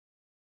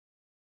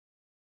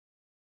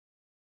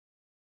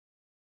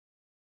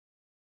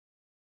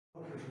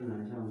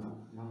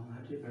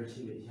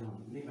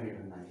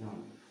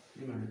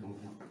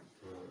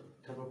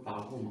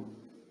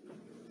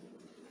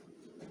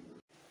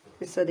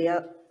So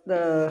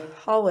the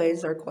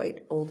hallways are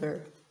quite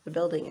older, the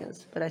building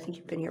is, but I think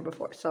you've been here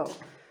before. So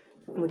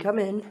when we come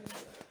in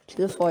to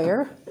the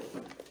foyer,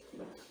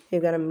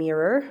 you've got a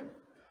mirror,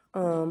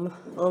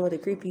 along with a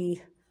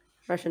creepy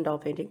Russian doll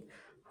painting,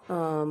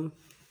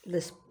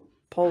 this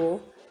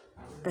pole,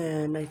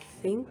 and I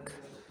think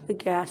the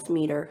gas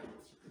meter.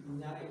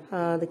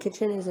 The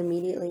kitchen is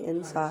immediately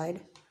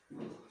inside.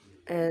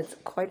 It's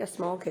quite a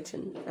small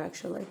kitchen,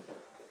 actually,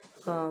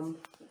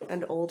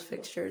 and old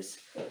fixtures.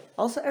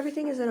 Also,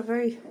 everything is at a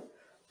very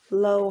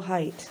low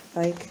height.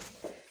 Like,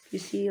 you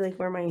see, like,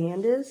 where my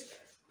hand is?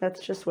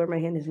 That's just where my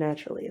hand is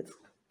naturally. It's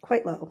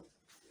quite low.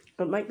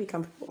 It might be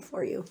comfortable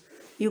for you.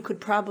 You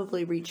could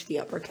probably reach the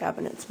upper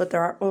cabinets, but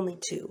there are only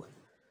two.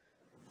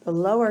 The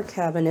lower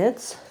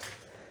cabinets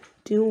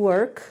do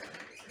work.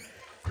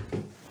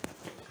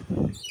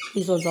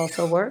 These ones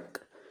also work.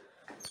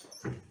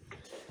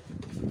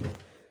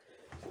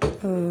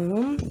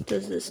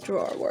 Does this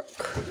drawer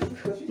work?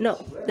 No,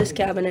 this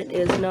cabinet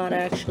is not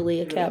actually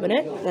a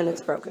cabinet, and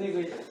it's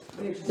broken.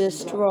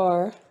 This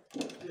drawer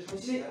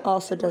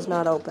also does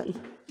not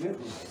open.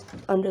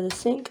 Under the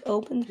sink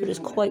opens, but is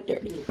quite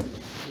dirty.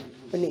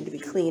 Would need to be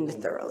cleaned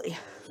thoroughly.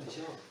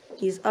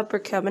 These upper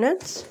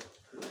cabinets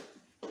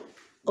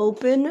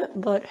open,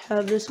 but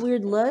have this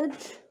weird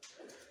ledge,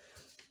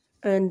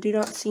 and do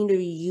not seem to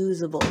be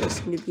usable. They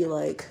seem to be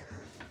like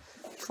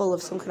full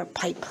of some kind of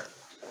pipe.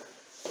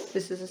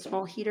 This is a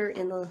small heater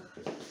in the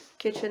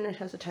kitchen. It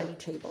has a tiny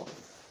table.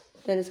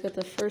 Then it's got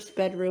the first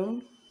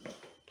bedroom.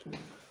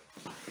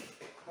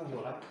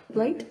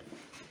 Light?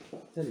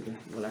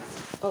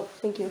 Oh,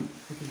 thank you.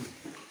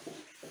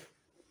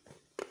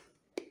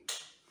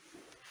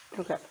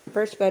 Okay,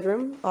 first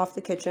bedroom off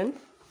the kitchen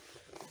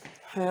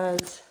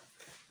has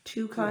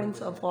two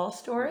kinds of wall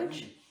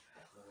storage,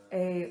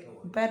 a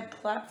bed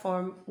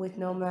platform with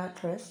no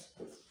mattress,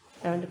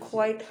 and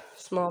quite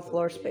small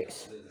floor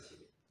space.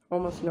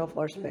 Almost no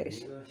floor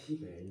space.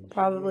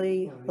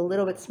 Probably a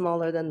little bit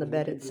smaller than the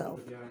bed itself.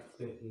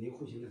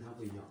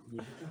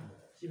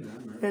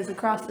 It's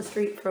across the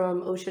street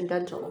from Ocean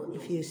Dental,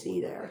 if you see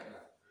there.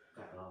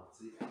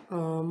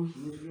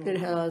 It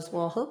has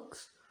wall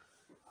hooks.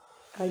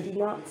 I do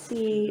not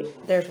see...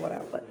 There's one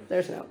outlet.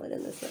 There's an outlet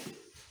in this room.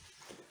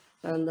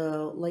 And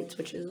the light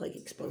switch is like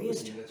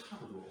exposed.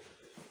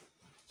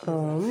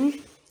 And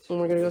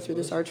we're going to go through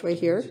this archway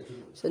here.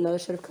 It's another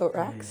set of coat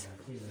racks.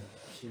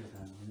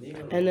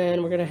 And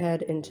then we're going to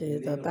head into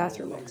the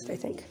bathroom next, I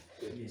think.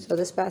 So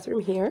this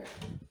bathroom here,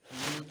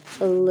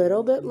 a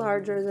little bit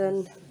larger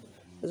than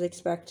I was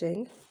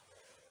expecting.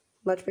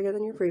 Much bigger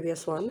than your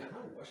previous one.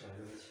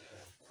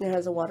 It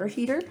has a water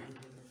heater,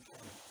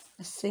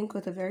 a sink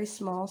with a very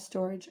small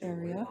storage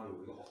area.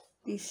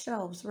 These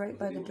shelves right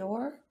by the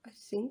door, I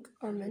think,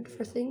 are meant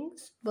for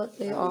things, but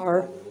they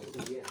are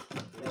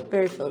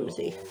very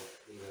flimsy.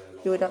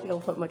 You would not be able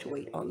to put much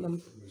weight on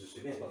them.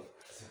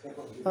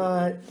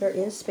 There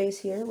is space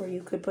here where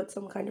you could put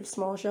some kind of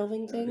small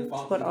shelving thing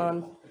to put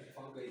on,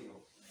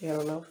 I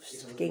don't know,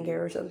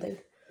 skincare or something.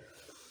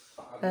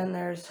 And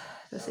there's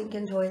the sink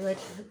and toilet.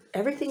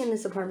 Everything in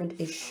this apartment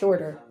is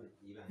shorter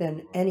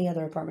than any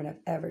other apartment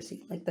I've ever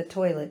seen. Like, the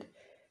toilet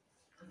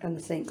and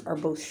the sink are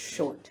both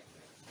short.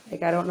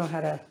 Like, I don't know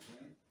how to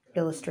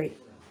illustrate.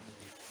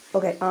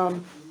 Okay,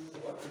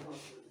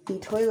 the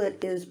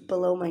toilet is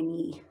below my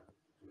knee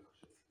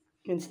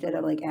instead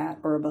of, like, at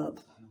or above.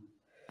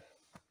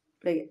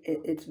 Like,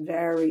 it's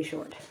very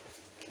short.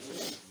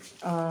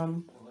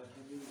 And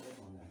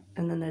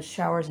then the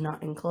shower's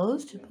not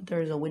enclosed, but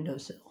there's a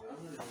windowsill.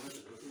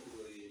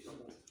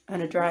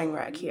 And a drying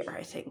rack here,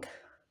 I think.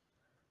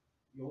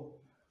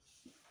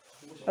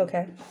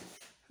 Okay,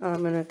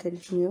 I'm gonna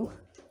continue.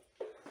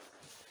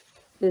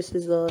 This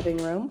is the living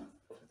room.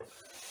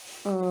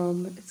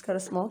 It's got a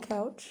small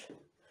couch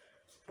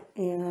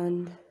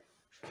and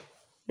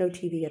no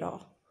TV at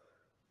all.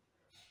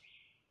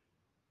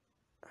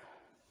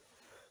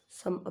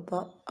 Some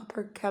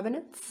upper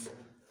cabinets.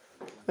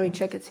 Let me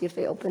check it, see if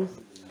they open.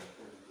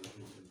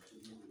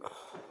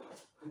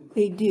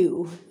 They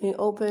do. They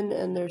open,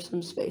 and there's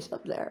some space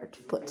up there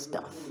to put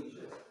stuff.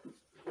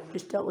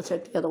 Just double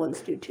check the other ones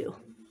do too.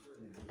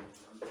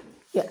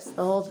 Yes,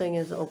 the whole thing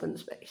is open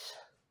space.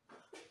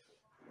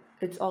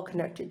 It's all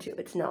connected to.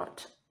 It's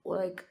not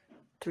like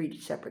 3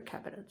 separate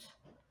cabinets.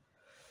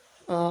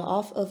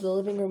 Off of the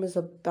living room is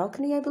a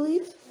balcony, I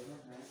believe,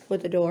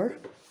 with a door.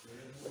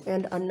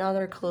 And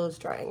another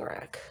closed drying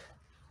rack.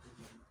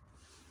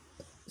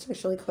 There's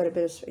actually quite a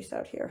bit of space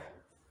out here.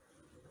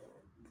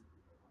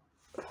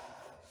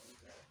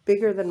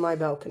 Bigger than my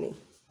balcony.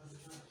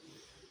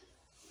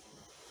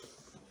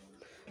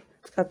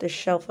 It's got this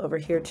shelf over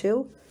here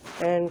too,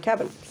 and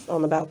cabinets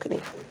on the balcony.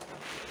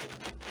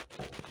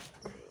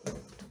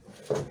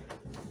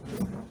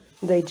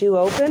 They do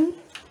open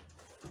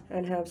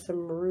and have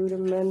some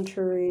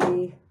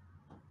rudimentary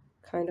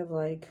kind of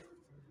like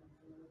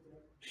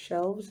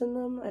shelves in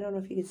them. I don't know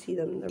if you can see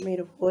them. They're made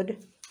of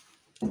wood.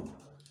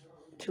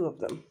 2 of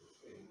them.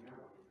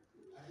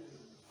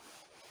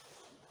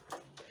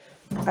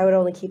 I would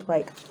only keep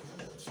like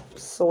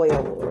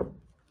soil or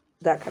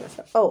that kind of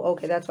stuff. Oh,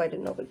 okay, that's why I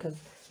didn't open, because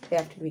they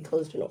have to be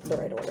closed in the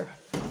right order.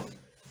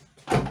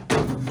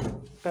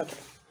 Okay.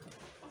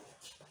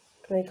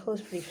 They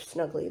close pretty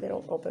snugly. They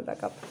don't open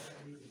back up.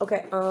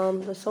 Okay,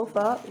 the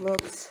sofa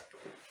looks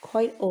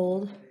quite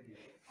old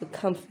but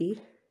comfy.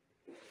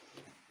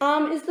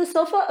 Is the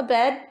sofa a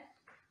bed?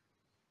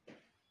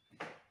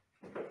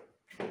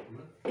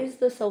 Is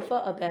the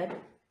sofa a bed?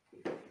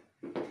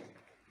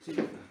 这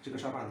个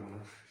沙发怎么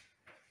了？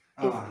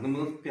啊，能不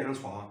能变成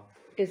床？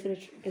 Is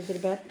it a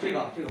bed? 这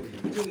个不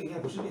行，这个应该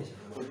不是变形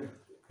的，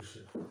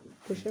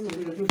不是吗？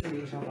这个就是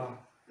一个沙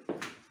发。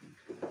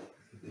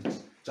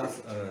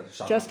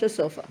Just a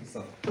sofa.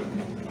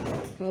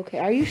 Okay,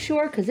 are you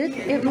sure? Because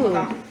it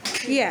moved.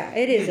 Yeah,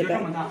 it is a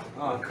bed.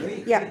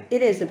 Yeah,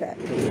 it is a bed.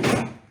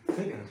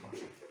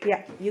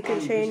 Yeah, you can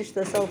change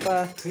the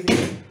sofa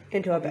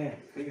into a bed.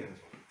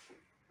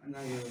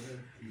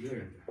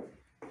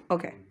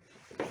 Okay.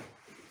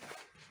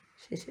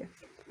 It's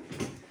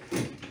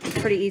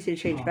pretty easy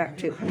to change back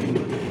too.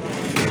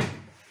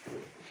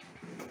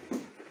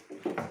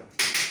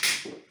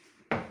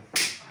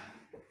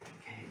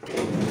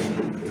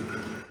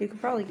 You could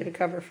probably get a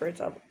cover for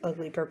its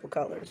ugly purple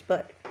colors,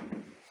 but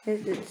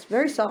it's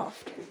very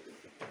soft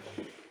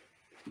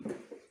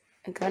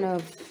and kind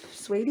of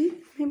suede-y,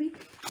 maybe.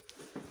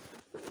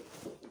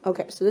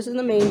 Okay, so this is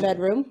the main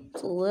bedroom.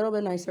 It's a little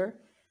bit nicer.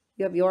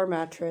 You have your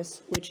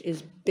mattress, which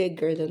is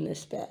bigger than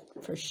this bed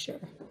for sure.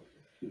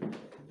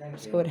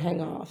 So it would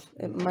hang off.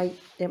 It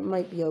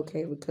might be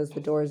okay because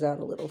the door is out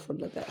a little from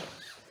the bed.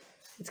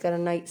 It's got a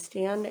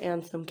nightstand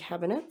and some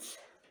cabinets,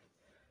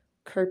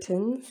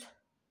 curtains,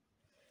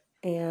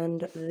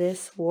 and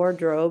this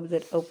wardrobe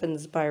that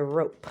opens by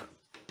rope.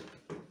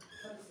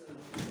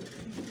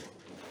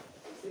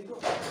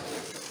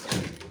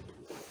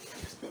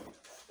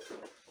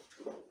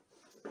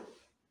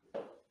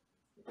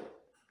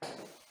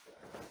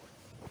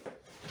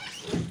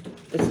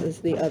 This is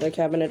the other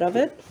cabinet of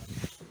it.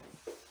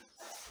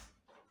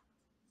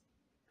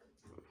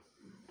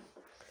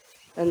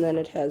 And then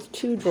it has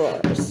 2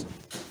 drawers.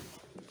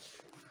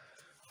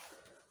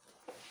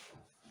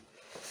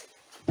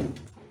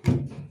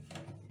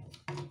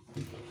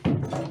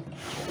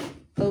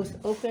 Both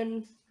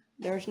open.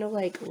 There's no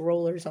like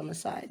rollers on the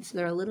sides. So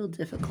they're a little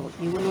difficult.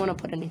 You wouldn't want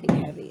to put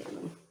anything heavy in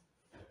them.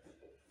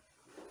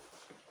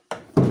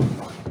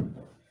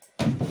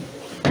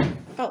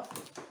 Oh,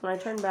 when I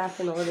turn back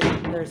in the living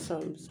room, there's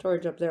some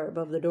storage up there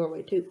above the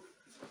doorway too.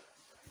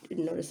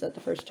 Didn't notice that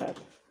the first time.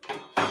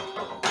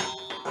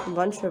 A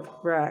bunch of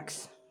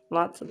racks,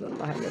 lots of them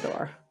behind the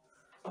door.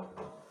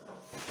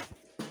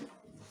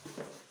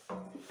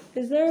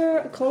 Is there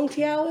a Kong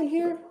Tiao in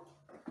here?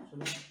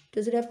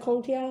 Does it have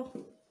Kong Tiao?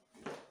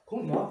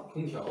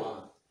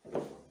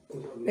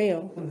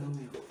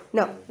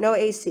 No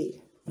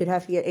AC. You'd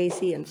have to get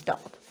AC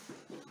installed.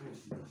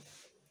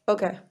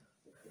 Okay,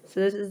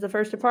 so this is the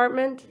first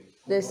apartment.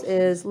 This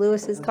is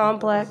Lewis's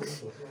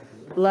complex,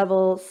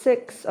 level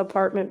 6,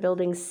 apartment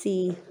building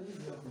C.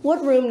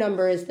 What room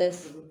number is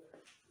this?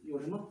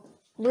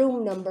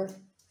 Room number.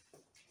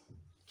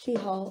 几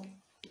号?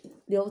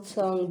 6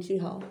层几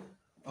号?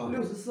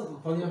 64号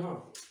房间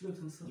号，6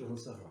层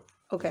4号。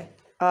Okay.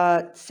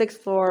 6th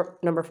floor,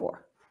 number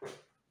 4.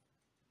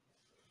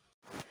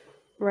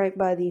 Right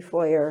by the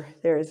foyer,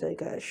 there's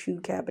like a shoe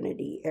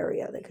cabinet-y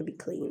area that could be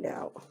cleaned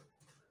out.